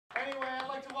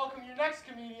welcome your next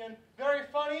comedian. Very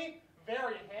funny,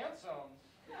 very handsome.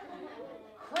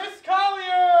 Chris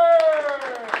Collier!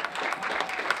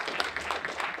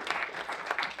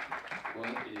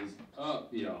 What is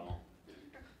up, y'all?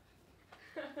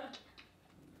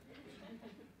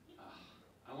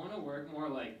 I want to work more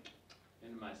like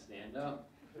into my stand-up.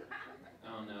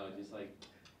 I don't know, just like,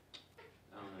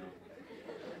 I don't know.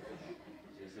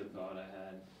 Just a thought I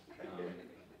had.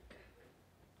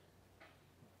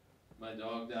 My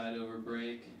dog died over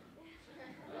break.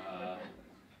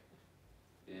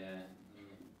 Yeah.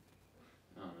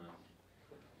 I don't know.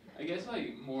 I guess,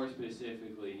 like, more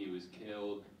specifically, he was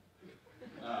killed.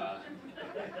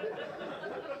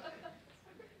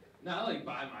 Not like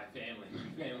by my family.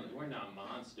 My family, we're not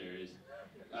monsters.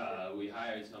 We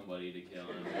hired somebody to kill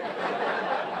him.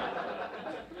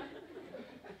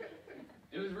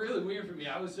 It was really weird for me.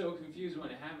 I was so confused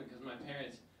when it happened because my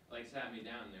parents like sat me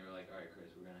down and they were like, "All right,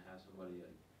 Chris, we're gonna have somebody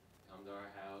like come to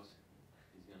our house.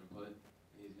 He's gonna put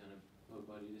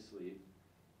Buddy to sleep."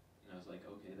 And I was like,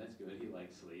 "Okay, that's good. He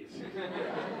likes sleep."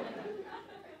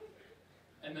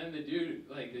 And then this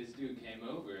dude came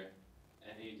over,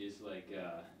 and he just like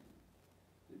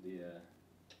did the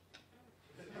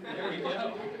there we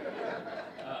go.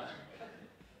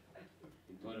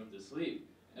 He put him to sleep.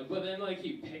 But then, like,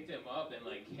 he picked him up and,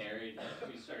 like,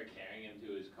 we started carrying him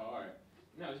to his car.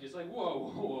 And I was just like,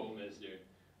 whoa, mister.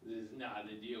 This is not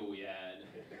the deal we had.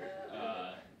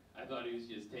 I thought he was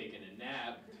just taking a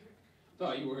nap.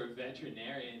 Thought you were a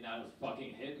veterinarian, not a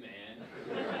fucking hitman.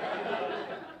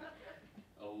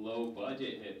 A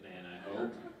low-budget hitman, I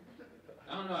hope.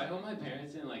 I don't know, I hope my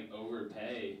parents didn't, like,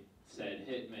 overpay said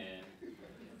hitman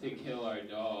to kill our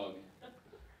dog.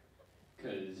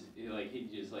 Because he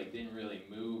just like didn't really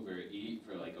move or eat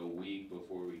for like a week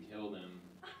before we killed him.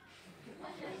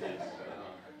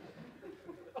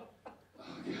 Oh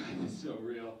God, this is so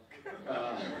real.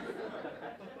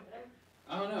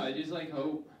 I don't know. I just like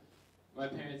hope my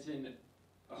parents didn't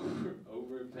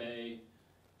overpay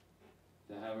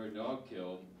to have our dog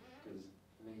killed, because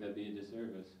I think that'd be a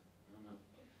disservice. I don't know.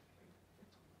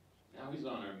 Now he's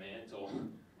on our mantle.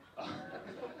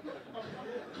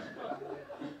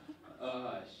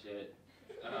 Oh, shit.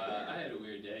 I had a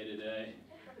weird day today.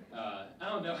 I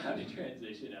don't know how to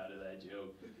transition out of that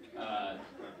joke. I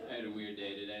had a weird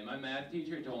day today. My math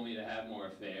teacher told me to have more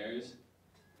affairs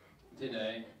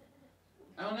today.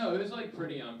 I don't know, it was like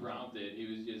pretty unprompted. He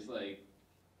was just like,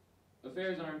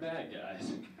 affairs aren't bad,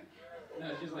 guys. And I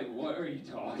was just like, what are you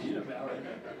talking about?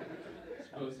 I'm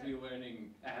supposed to be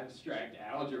learning abstract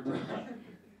algebra.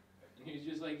 And he was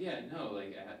just like, yeah, no,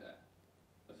 like,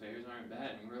 affairs aren't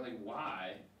bad. And we're like,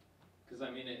 why? Because,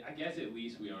 I mean, I guess at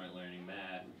least we aren't learning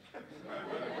math.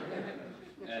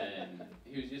 And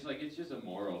he was just like, it's just a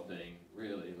moral thing,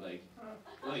 really. Like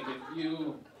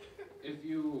if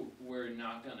you were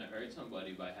not going to hurt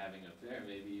somebody by having an affair,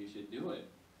 maybe you should do it.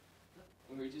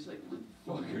 And we were just like, what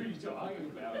the fuck are you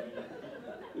talking about?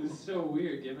 It was so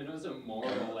weird, giving us a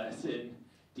moral lesson.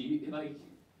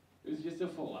 It was just a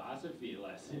philosophy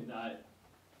lesson, not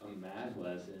a math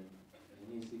lesson.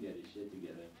 He needs to get his shit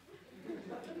together.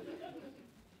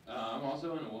 I'm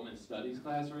also in a women's studies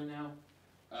class right now.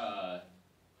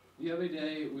 The other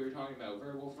day, we were talking about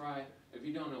verbal fry. If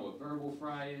you don't know what verbal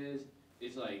fry is,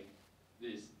 it's like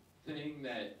this thing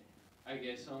that I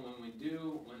guess someone would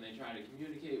do when they try to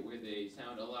communicate, where they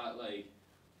sound a lot like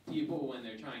people when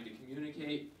they're trying to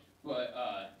communicate, but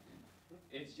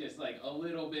it's just like a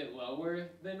little bit lower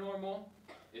than normal.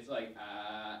 It's like,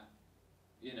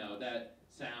 you know, that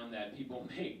sound that people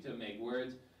make to make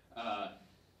words.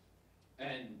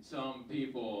 And some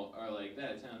people are like,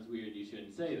 that sounds weird, you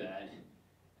shouldn't say that.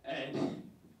 And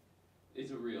it's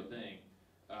a real thing.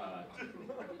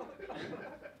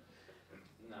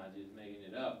 Not just making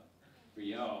it up for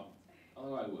y'all,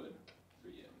 although I would for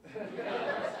you.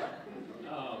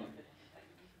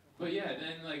 But yeah,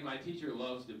 then like my teacher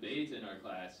loves debates in our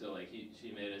class, so like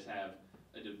she made us have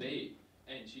a debate,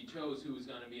 and she chose who was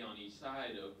going to be on each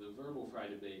side of the verbal fry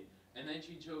debate, and then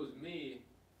she chose me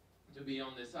to be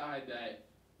on the side that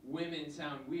women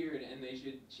sound weird and they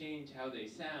should change how they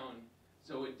sound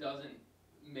so it doesn't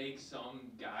make some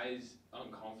guys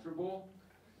uncomfortable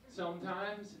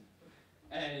sometimes.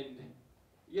 And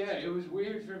yeah, it was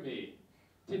weird for me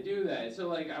to do that. So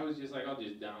like I was just like, I'll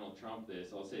just Donald Trump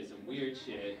this. I'll say some weird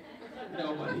shit.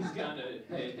 Nobody's gonna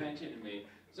pay attention to me.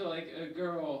 So like a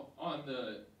girl on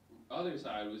the other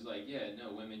side was like, yeah,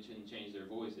 no, women shouldn't change their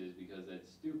voices because that's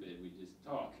stupid. We just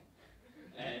talk.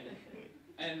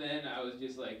 And then I was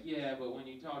just like, yeah, but when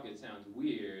you talk it sounds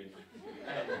weird.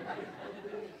 And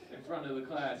in front of the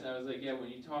class, I was like, yeah, when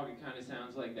you talk it kind of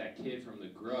sounds like that kid from The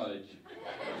Grudge.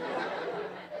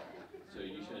 So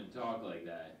you shouldn't talk like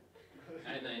that.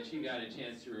 And then she got a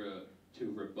chance to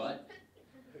rebut.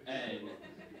 And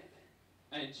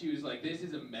she was like, this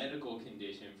is a medical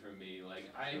condition for me.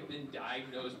 Like, I've been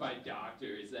diagnosed by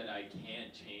doctors that I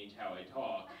can't change how I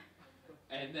talk.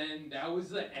 And then that was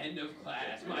the end of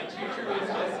class. My teacher was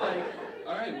just like,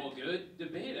 all right, well, good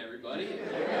debate, everybody.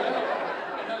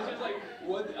 And I was just like,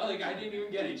 what? Like, I didn't even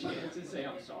get a chance to say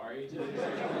I'm sorry to this.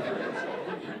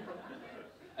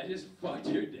 I just fucked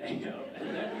your day up.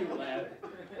 And then we left.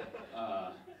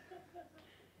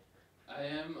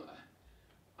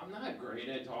 I'm not great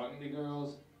at talking to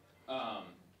girls.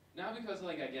 Not because,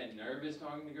 like, I get nervous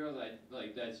talking to girls.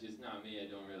 That's just not me. I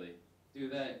don't really do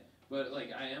that. But,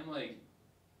 like, I am, like,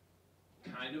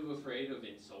 kind of afraid of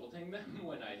insulting them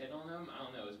when I hit on them. I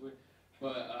don't know, it's weird.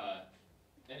 But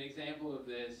an example of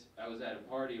this, I was at a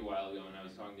party a while ago and I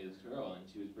was talking to this girl and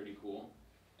she was pretty cool.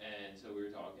 And so we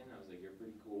were talking, I was like, you're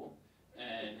pretty cool.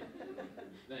 And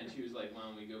then she was like, why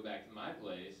don't we go back to my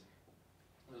place?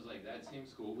 I was like, that seems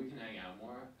cool, we can hang out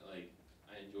more. Like,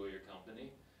 I enjoy your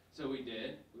company. So we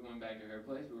did, we went back to her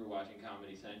place, we were watching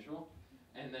Comedy Central.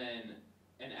 And then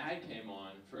an ad came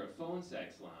on for a phone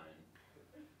sex line.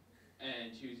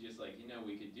 And she was just like, you know,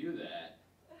 we could do that.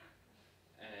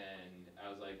 And I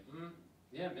was like,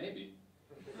 yeah, maybe.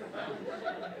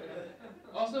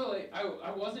 Also, like,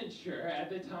 I wasn't sure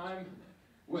at the time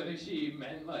whether she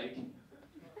meant, like,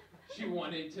 she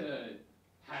wanted to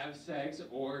have sex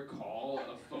or call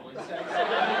a phone sex line.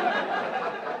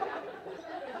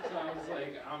 So I was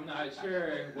like, I'm not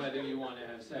sure whether you want to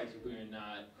have sex with me or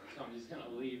not, so I'm just going to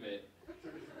leave it.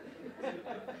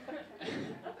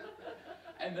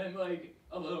 And then, like,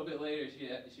 a little bit later,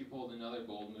 she pulled another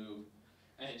bold move,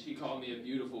 and she called me a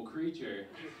beautiful creature.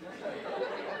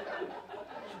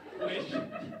 Which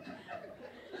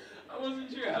I wasn't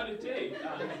sure how to take,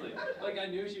 honestly. Like, I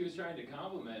knew she was trying to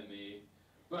compliment me,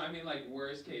 but I mean, like,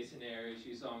 worst case scenario,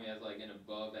 she saw me as, like, an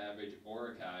above-average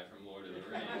Uruk-hai from Lord of the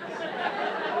Rings.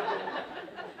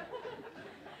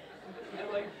 And,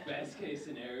 like, best case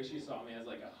scenario, she saw me as,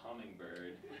 like, a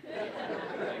hummingbird.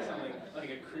 Like, something, like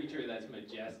a creature that's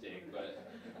majestic,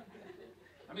 but,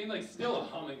 I mean, like, still a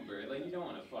hummingbird. Like, you don't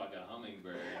want to fuck a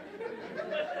hummingbird.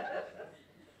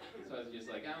 So I was just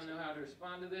like, I don't know how to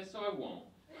respond to this, so I won't.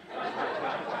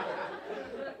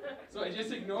 So I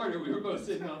just ignored her. We were both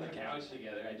sitting on the couch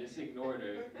together. I just ignored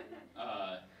her.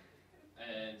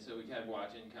 And so we kept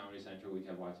watching Comedy Central. We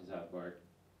kept watching South Park.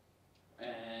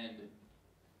 And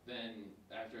then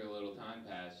after a little time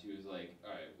passed, she was like,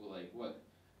 all right, well, like, what?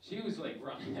 She was, like,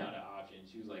 running out of options.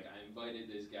 She was like, I invited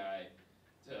this guy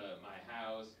to my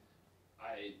house.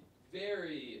 I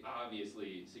very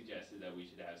obviously suggested that we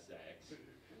should have sex.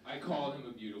 I called him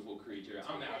a beautiful creature.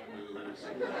 I'm out of moves.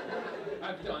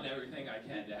 I've done everything I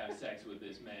can to have sex with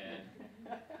this man.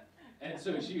 And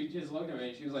so she just looked at me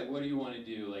and she was like, what do you want to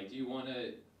do? Like, do you want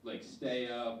to, like, stay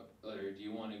up or do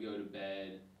you want to go to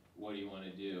bed? What do you want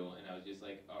to do? And I was just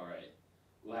like, all right,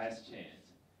 last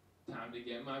chance. Time to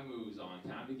get my moves on.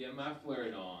 Time to get my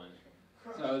flirt on.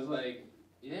 So I was like,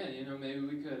 yeah, you know, maybe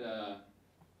we could,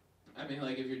 I mean,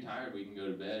 like, if you're tired, we can go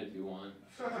to bed if you want.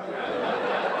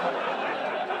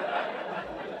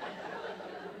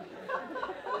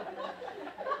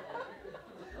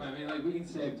 I mean, like, we can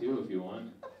stay up too if you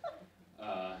want.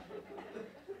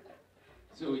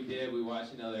 So we did. We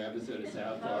watched another episode of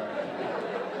South Park.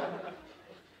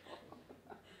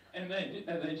 And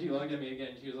then she looked at me again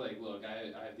and she was like, look,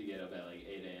 I have to get up at like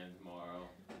 8 a.m. tomorrow.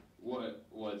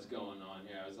 What's going on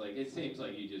here? I was like, it seems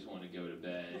like you just want to go to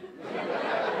bed.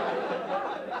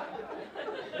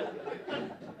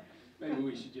 Maybe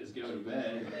we should just go to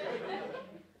bed.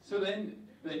 So then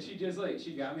she just like,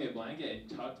 she got me a blanket and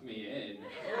tucked me in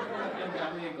and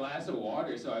got me a glass of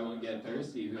water so I wouldn't get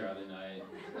thirsty throughout the night.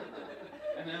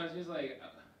 And then I was just like,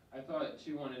 I thought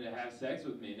she wanted to have sex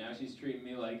with me. Now she's treating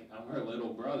me like I'm her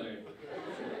little brother.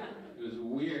 It was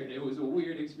weird. It was a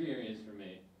weird experience for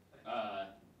me.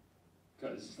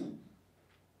 Because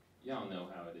y'all know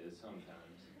how it is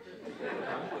sometimes.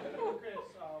 Chris,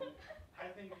 I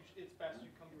think it's best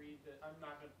you come read that. I'm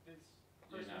not going to, this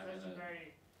person says some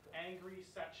very angry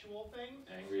sexual things.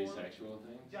 Angry sexual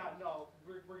things? Yeah, no,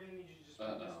 we're going to need you to just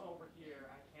put this over here.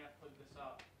 I can't put this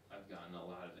up. I've gotten a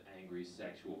lot of angry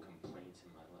sexual complaints in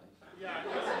my life. Yeah,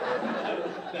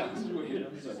 that was weird.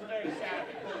 I'm this is sorry. very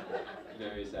savage.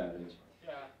 Very savage.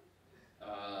 Yeah.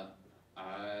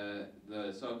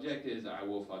 The subject is I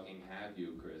will fucking have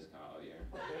you, Chris Collier.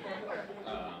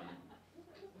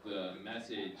 the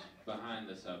message behind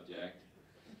the subject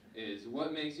is,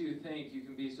 what makes you think you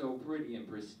can be so pretty and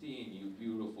pristine, you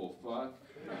beautiful fuck?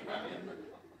 I mean,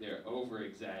 they're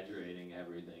over-exaggerating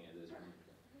everything at this point.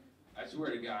 I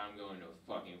swear to God, I'm going to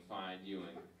fucking find you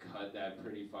and cut that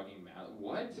pretty fucking mouth.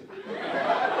 What?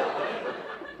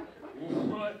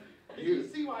 What? You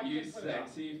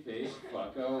sexy face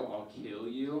fucko, I'll kill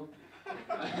you.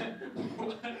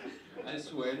 I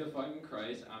swear to fucking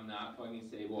Christ, I'm not fucking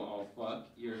stable. I'll fuck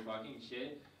your fucking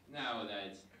shit. Now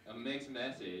that's a mixed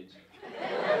message.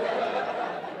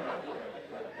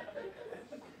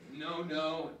 No.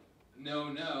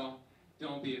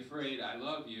 Don't be afraid. I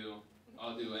love you.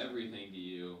 I'll do everything to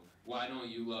you. Why don't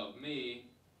you love me?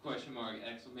 Question mark,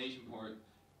 exclamation point.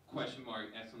 Question mark,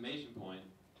 exclamation point.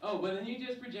 Oh, but then you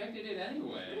just projected it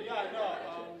anyway. Yeah, no,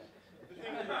 the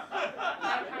thing is,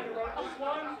 I kind of wrote this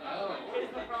one. Oh. Here's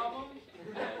the problem.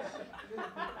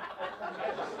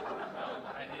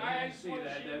 I didn't see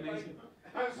that. That makes it...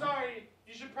 I'm sorry,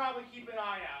 you should probably keep an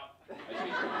eye out.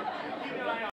 Keep an eye out.